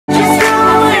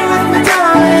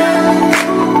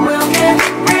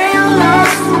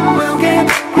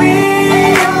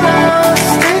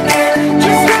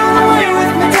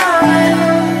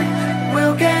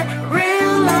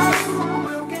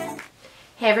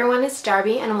everyone, it's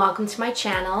Darby and welcome to my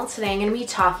channel. Today I'm going to be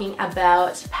talking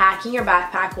about packing your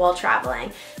backpack while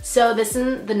traveling. So this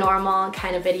isn't the normal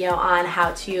kind of video on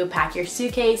how to pack your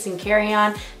suitcase and carry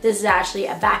on. This is actually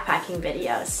a backpacking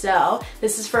video. So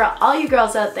this is for all you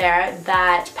girls out there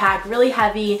that pack really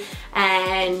heavy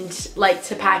and like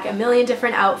to pack a million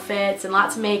different outfits and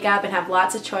lots of makeup and have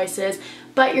lots of choices,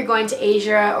 but you're going to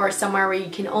Asia or somewhere where you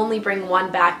can only bring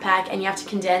one backpack and you have to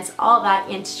condense all that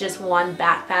into just one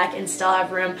backpack and still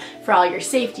have room for all your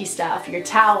safety stuff, your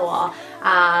towel,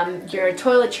 your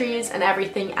toiletries and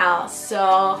everything else.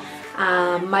 So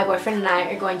my boyfriend and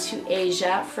I are going to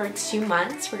Asia for 2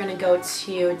 months. We're going to go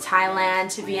to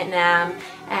Thailand, to Vietnam,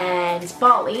 and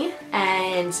Bali,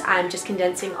 and I'm just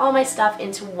condensing all my stuff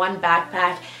into one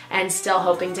backpack and still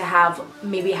hoping to have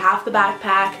maybe half the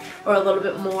backpack or a little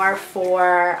bit more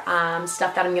for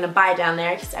stuff that I'm going to buy down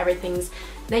there because everything's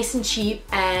nice and cheap,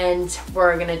 and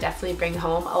we're gonna definitely bring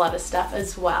home a lot of stuff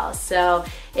as well. So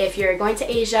if you're going to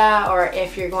Asia or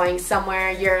if you're going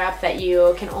somewhere, Europe, that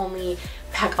you can only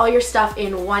pack all your stuff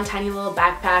in one tiny little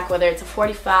backpack, whether it's a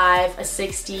 45, a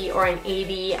 60, or an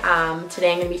 80.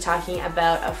 Today I'm going to be talking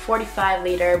about a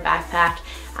 45-liter backpack.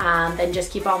 Then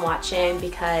just keep on watching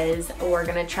because we're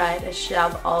going to try to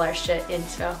shove all our shit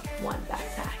into one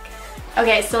backpack.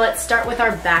 Okay, so let's start with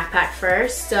our backpack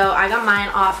first. So I got mine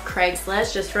off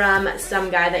Craigslist, just from some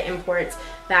guy that imports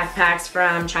backpacks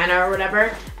from China or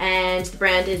whatever, and the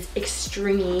brand is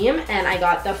Extreme, and I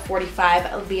got the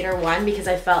 45-liter one because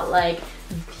I felt like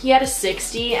he had a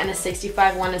 60 and a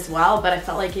 65 one as well, but I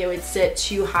felt like it would sit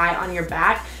too high on your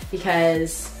back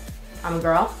because I'm a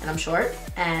girl and I'm short,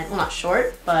 and well, not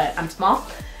short, but I'm small.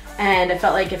 And I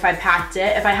felt like if I packed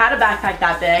it, if I had a backpack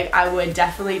that big, I would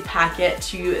definitely pack it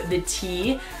to the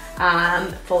T,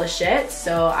 full of shit.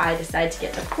 So I decided to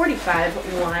get the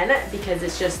 45 one because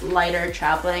it's just lighter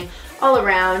traveling all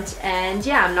around. And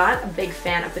yeah, I'm not a big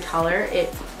fan of the color.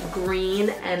 It's green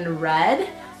and red,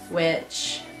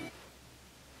 which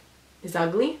is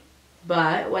ugly,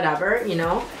 but whatever, you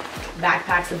know,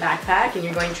 backpack's a backpack and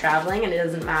you're going traveling and it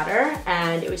doesn't matter.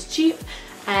 And it was cheap,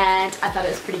 and I thought it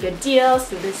was a pretty good deal.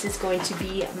 So this is going to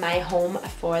be my home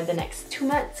for the next 2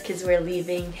 months because we're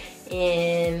leaving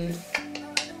in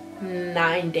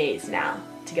 9 days now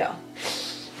to go.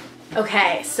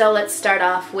 Okay, so let's start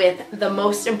off with the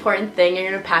most important thing you're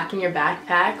gonna pack in your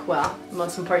backpack. Well,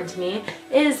 most important to me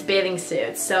is bathing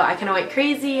suits. So I kind of went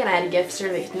crazy and I had a gift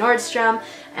certificate with Nordstrom,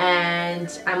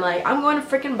 and I'm like, I'm going to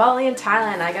freaking Bali and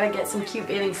Thailand. I gotta get some cute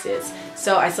bathing suits.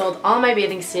 So I sold all my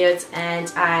bathing suits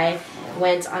and I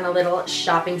went on a little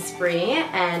shopping spree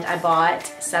and I bought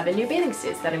 7 new bathing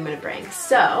suits that I'm gonna bring.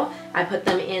 So I put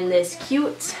them in this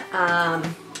cute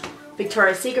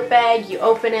Victoria's Secret bag. You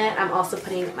open it. I'm also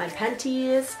putting my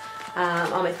panties,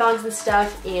 all my thongs and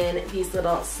stuff in these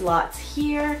little slots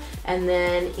here, and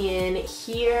then in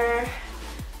here,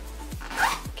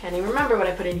 can't even remember what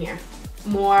I put in here.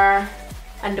 More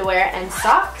underwear and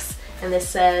socks, and this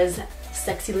says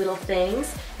sexy little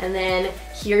things. And then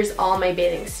here's all my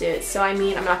bathing suits. So I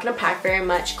mean, I'm not gonna pack very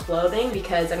much clothing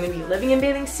because I'm gonna be living in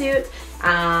bathing suits.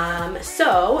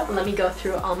 So let me go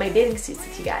through all my bathing suits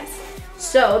with you guys.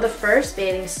 So the first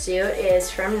bathing suit is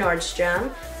from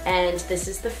Nordstrom, and this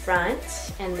is the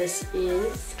front, and this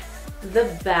is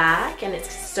the back, and it's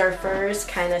surfers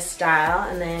kind of style,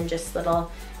 and then just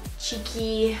little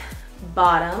cheeky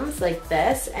bottoms like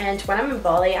this. And when I'm in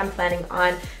Bali, I'm planning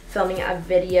on filming a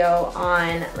video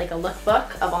on like a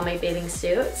lookbook of all my bathing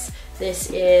suits.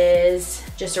 This is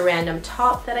just a random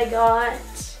top that I got.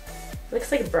 It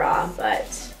looks like a bra,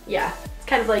 but yeah, it's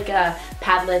kind of like a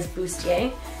paddless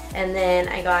bustier. And then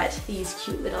I got these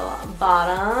cute little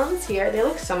bottoms here. They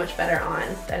look so much better on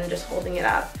than just holding it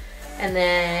up. And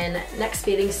then next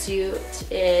bathing suit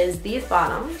is these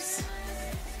bottoms.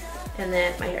 And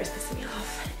then my hair is pissing me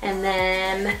off. And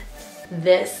then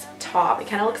this top, it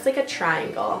kind of looks like a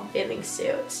triangle bathing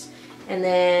suit. And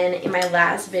then in my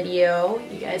last video,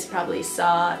 you guys probably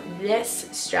saw this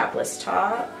strapless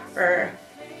top, or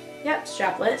yep,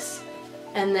 strapless.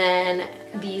 And then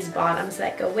these bottoms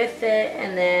that go with it,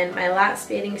 and then my last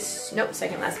bathing,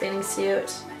 second last bathing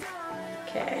suit.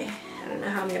 Okay, I don't know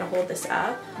how I'm gonna hold this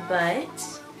up, but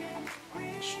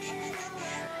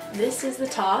this is the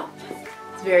top.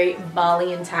 It's very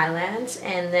Bali in Thailand,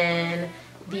 and then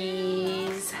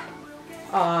these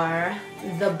are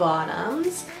the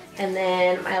bottoms, and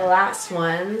then my last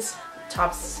ones,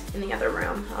 tops in the other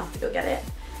room, I'll have to go get it,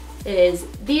 is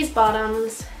these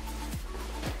bottoms.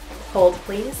 Hold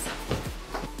please.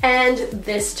 And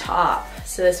this top.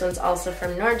 So this one's also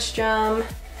from Nordstrom.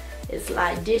 It's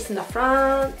like this in the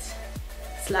front.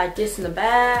 It's like this in the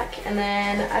back. And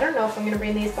then I don't know if I'm gonna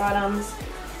bring these bottoms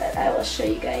but I will show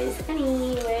you guys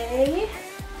anyway.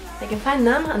 I can find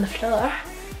them on the floor.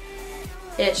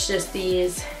 It's just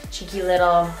these cheeky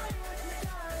little,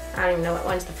 I don't even know what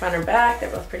one's the front or back.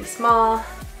 They're both pretty small.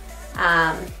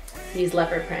 These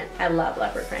leopard print. I love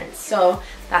leopard print. So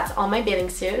that's all my bathing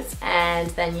suits, and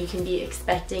then you can be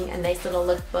expecting a nice little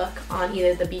lookbook on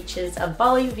either the beaches of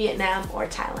Bali, Vietnam, or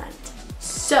Thailand.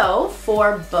 So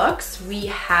for books, we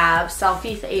have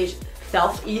Southeast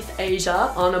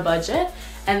Asia on a budget.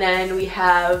 And then we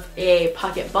have a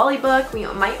pocket Bali book. We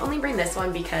might only bring this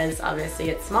one because obviously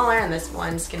it's smaller and this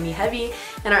one's gonna be heavy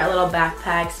in our little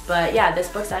backpacks. But yeah, this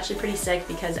book's actually pretty sick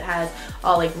because it has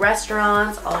all like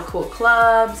restaurants, all the cool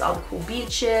clubs, all the cool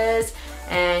beaches,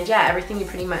 and yeah, everything you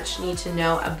pretty much need to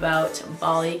know about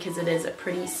Bali because it is a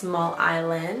pretty small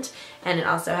island. And it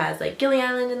also has like Gili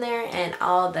Island in there and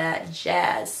all that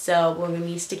jazz. So we're gonna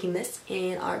be sticking this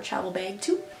in our travel bag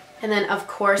too. And then of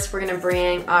course we're gonna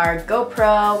bring our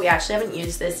GoPro. We actually haven't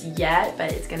used this yet,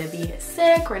 but it's gonna be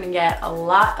sick. We're gonna get a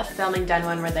lot of filming done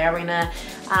when we're there. We're gonna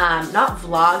not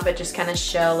vlog, but just kind of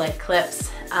show like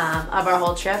clips of our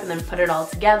whole trip and then put it all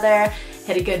together,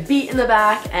 hit a good beat in the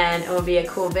back, and it will be a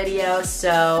cool video.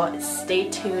 So stay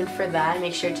tuned for that.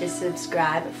 Make sure to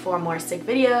subscribe for more sick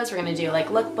videos. We're gonna do like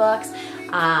lookbooks,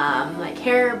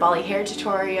 like Bali hair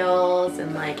tutorials,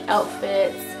 and like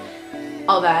outfits,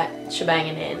 all that shebang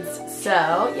and ins.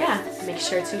 So yeah, make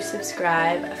sure to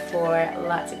subscribe for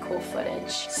lots of cool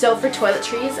footage. So for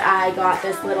toiletries, I got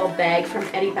this little bag from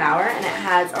Eddie Bauer, and it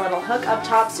has a little hook up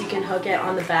top so you can hook it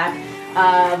on the back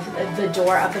of the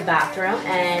door of the bathroom,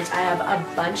 and I have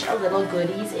a bunch of little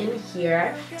goodies in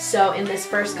here. So in this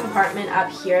first compartment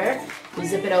up here, you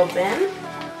zip it open.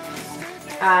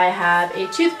 I have a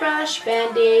toothbrush,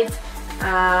 band-aids,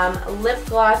 lip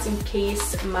gloss in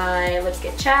case my lips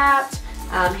get chapped,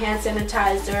 hand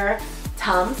sanitizer,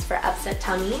 Tums for upset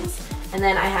tummies, and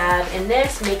then I have in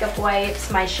this makeup wipes,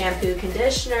 my shampoo,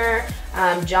 conditioner,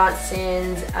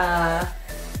 Johnson's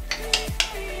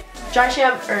dry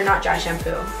shampoo, or not dry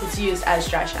shampoo, it's used as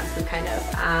dry shampoo kind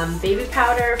of, baby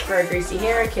powder for greasy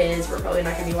hair because we're probably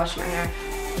not going to be washing our hair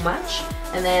much,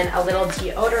 and then a little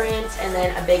deodorant, and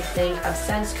then a big thing of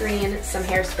sunscreen, some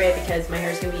hairspray because my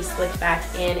hair is going to be slicked back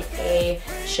in a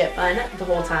shit bun the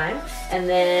whole time, and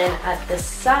then at the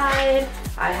side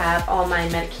I have all my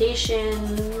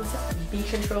medications,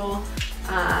 B-Control,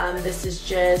 this is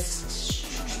just,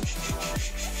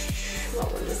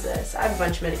 what one is this? I have a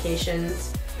bunch of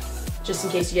medications just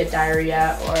in case you get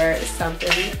diarrhea or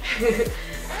something,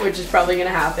 which is probably going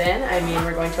to happen. I mean,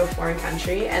 we're going to a foreign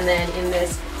country. And then in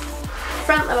this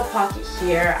front little pocket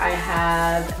here, I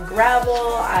have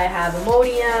Gravel, I have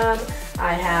Imodium,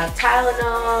 I have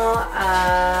Tylenol,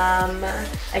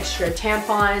 extra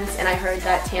tampons, and I heard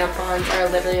that tampons are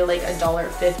literally like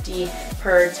 $1.50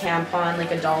 per tampon, like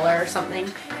 $1 or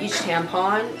something each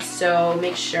tampon. So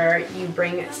make sure you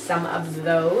bring some of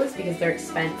those because they're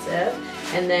expensive.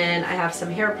 And then I have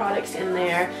some hair products in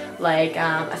there, like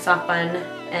a soft bun,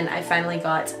 and I finally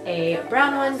got a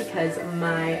brown one because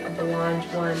my blonde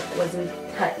one wasn't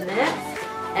cutting it.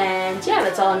 And yeah,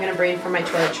 that's all I'm gonna bring for my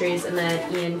toiletries, and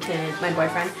then Ian my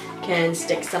boyfriend, can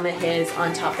stick some of his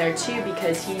on top there too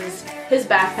because his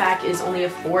backpack is only a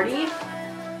 40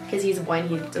 because he's a boy and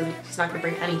he's not gonna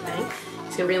bring anything.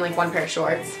 He's gonna bring like one pair of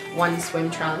shorts, one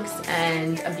swim trunks,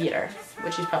 and a beater,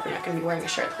 which he's probably not gonna be wearing a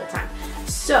shirt the whole time.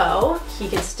 So he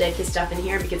can stick his stuff in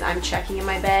here because I'm checking in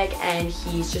my bag and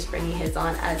he's just bringing his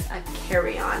on as a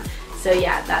carry-on. So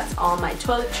yeah, that's all my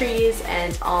toiletries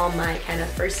and all my kind of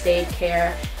first aid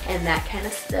care and that kind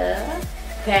of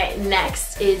stuff. Okay,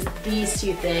 next is these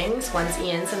two things. One's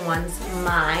Ian's and one's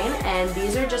mine. And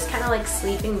these are just kind of like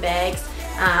sleeping bags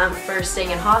for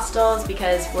staying in hostels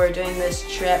because we're doing this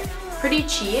trip pretty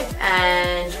cheap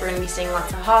and we're gonna be staying in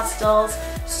lots of hostels.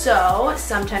 So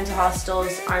sometimes the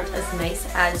hostels aren't as nice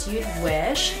as you'd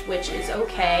wish, which is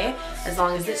okay as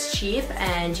long as it's cheap,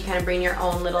 and you kind of bring your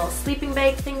own little sleeping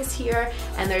bag things here,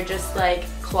 and they're just like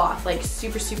cloth, like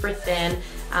super thin,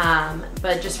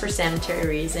 but just for sanitary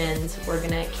reasons we're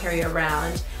gonna carry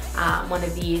around one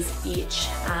of these each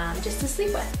just to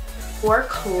sleep with. For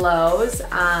clothes,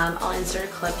 I'll insert a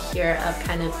clip here of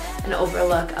kind of an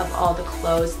overlook of all the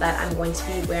clothes that I'm going to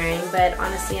be wearing, but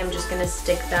honestly I'm just going to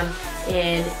stick them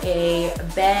in a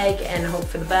bag and hope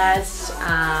for the best.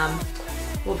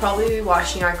 We'll probably be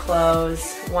washing our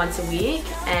clothes once a week,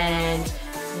 and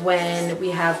when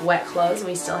we have wet clothes and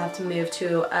we still have to move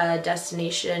to a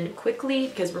destination quickly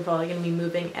because we're probably going to be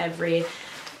moving every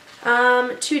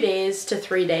 2 days to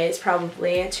 3 days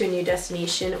probably to a new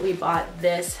destination, we bought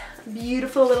this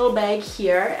beautiful little bag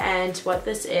here, and what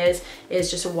this is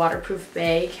just a waterproof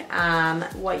bag.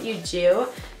 What you do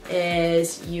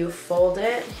is you fold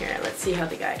it. Here, let's see how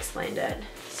the guy explained it.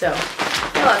 So,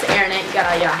 you got lots of air in it, you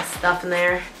got all your stuff in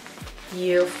there.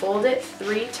 You fold it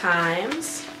 3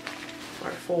 times,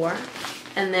 or 4,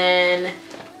 and then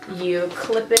you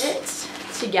clip it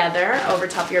together over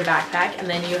top of your backpack, and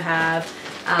then you have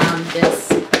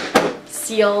this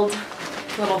sealed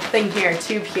little thing here,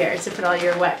 tube here, to put all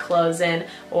your wet clothes in,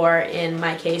 or in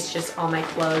my case, just all my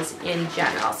clothes in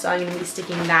general. So I'm going to be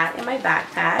sticking that in my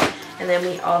backpack, and then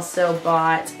we also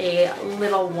bought a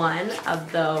little one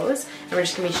of those, and we're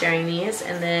just going to be sharing these.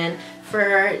 And then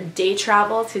for day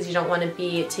travel, because you don't want to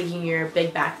be taking your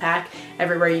big backpack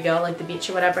everywhere you go, like the beach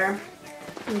or whatever,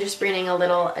 I'm just bringing a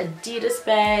little Adidas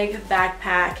bag,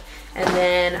 backpack. And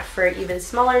then for even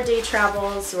smaller day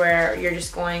travels where you're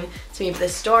just going to maybe the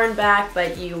store and back,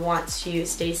 but you want to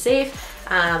stay safe,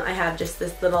 I have just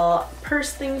this little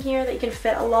purse thing here that you can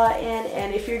fit a lot in.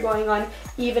 And if you're going on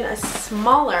even a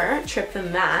smaller trip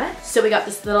than that, so we got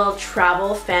this little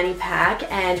travel fanny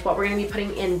pack, and what we're going to be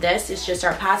putting in this is just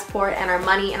our passport and our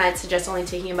money, and I'd suggest only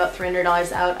taking about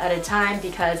 $300 out at a time,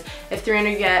 because if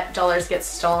 $300 gets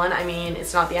stolen, I mean,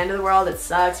 it's not the end of the world, it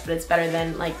sucks, but it's better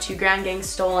than like 2 grand getting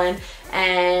stolen.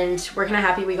 And we're kind of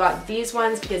happy we got these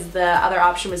ones, because the other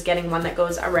option was getting one that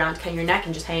goes around kind of your neck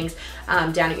and just hangs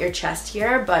down at your chest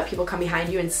here, but people come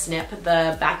behind you and snip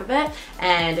the back of it,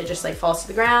 and it just like falls to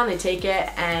the ground, they take it,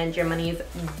 and your money's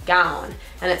gone.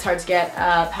 And it's hard to get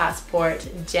a passport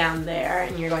down there,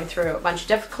 and you're going through a bunch of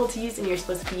difficulties, and you're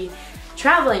supposed to be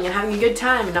traveling and having a good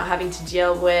time and not having to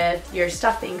deal with your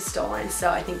stuff being stolen. So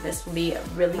I think this will be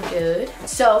really good.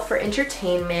 So for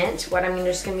entertainment, what I'm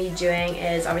just going to be doing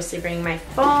is obviously bringing my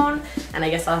phone, and I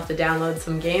guess I'll have to download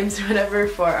some games or whatever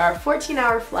for our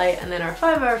 14-hour flight and then our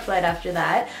 5-hour flight after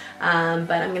that.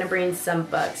 But I'm going to bring some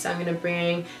books. So I'm going to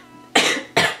bring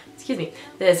excuse me,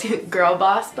 this Girl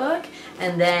Boss book,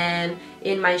 and then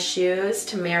in my shoes,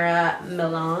 Tamara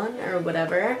Milan or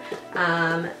whatever,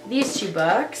 these 2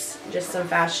 books, just some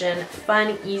fashion,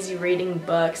 fun, easy reading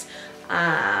books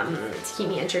to keep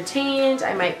me entertained.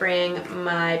 I might bring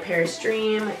my Paris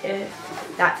Dream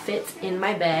if that fits in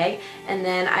my bag, and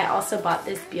then I also bought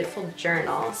this beautiful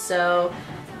journal. So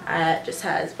it just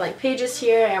has blank pages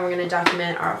here, and we're going to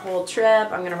document our whole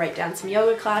trip. I'm going to write down some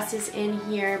yoga classes in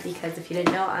here, because if you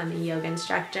didn't know, I'm a yoga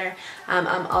instructor.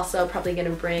 I'm also probably going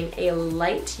to bring a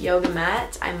light yoga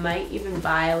mat. I might even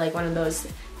buy like one of those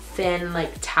thin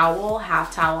like towel,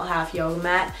 half yoga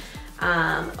mat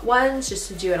ones, just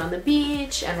to do it on the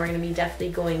beach. And we're going to be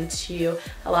definitely going to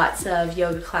lots of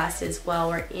yoga classes while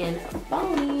we're in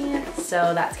Bali.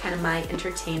 So that's kind of my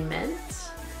entertainment.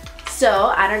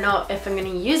 So I don't know if I'm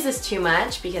going to use this too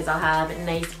much, because I'll have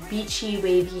nice beachy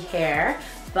wavy hair,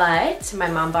 but my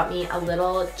mom bought me a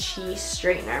little cheese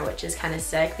straightener, which is kind of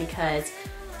sick, because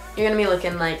you're going to be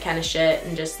looking like kind of shit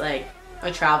and just like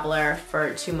a traveler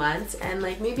for 2 months, and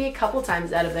like maybe a couple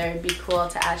times out of there it'd be cool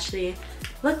to actually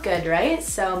look good, right?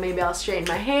 So maybe I'll straighten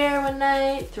my hair one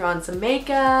night, throw on some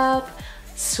makeup,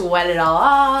 sweat it all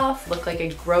off, look like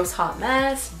a gross hot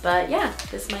mess, but yeah,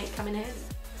 this might come in handy.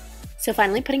 So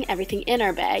finally putting everything in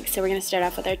our bag. So we're going to start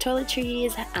off with our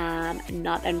toiletries,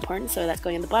 not that important, so that's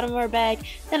going in the bottom of our bag.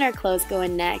 Then our clothes go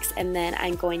in next, and then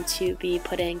I'm going to be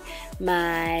putting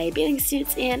my bathing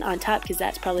suits in on top, because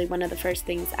that's probably one of the first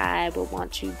things I will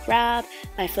want to grab.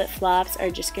 My flip-flops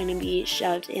are just going to be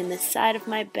shoved in the side of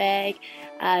my bag,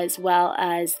 as well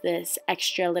as this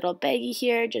extra little baggie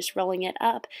here, just rolling it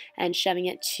up and shoving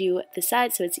it to the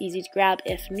side so it's easy to grab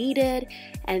if needed.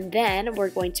 And then we're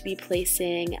going to be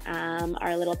placing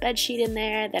our little bed sheet in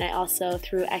there. Then I also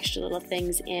threw extra little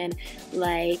things in,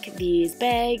 like these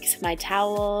bags, my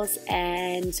towels,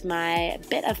 and my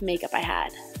bit of makeup I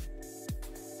had.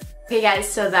 Okay guys,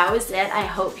 so that was it. I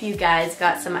hope you guys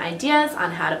got some ideas on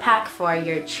how to pack for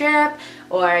your trip,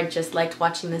 or just liked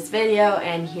watching this video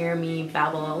and hear me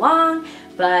babble along.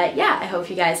 But yeah, I hope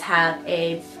you guys have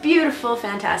a beautiful,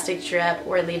 fantastic trip.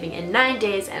 We're leaving in 9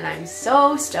 days, and I'm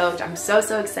so stoked. I'm so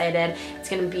excited. It's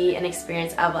gonna be an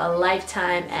experience of a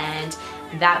lifetime, and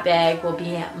that bag will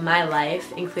be my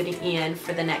life, including Ian,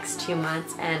 for the next 2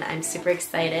 months, and I'm super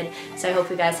excited. So I hope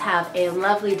you guys have a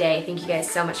lovely day. Thank you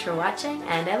guys so much for watching,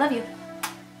 and I love you.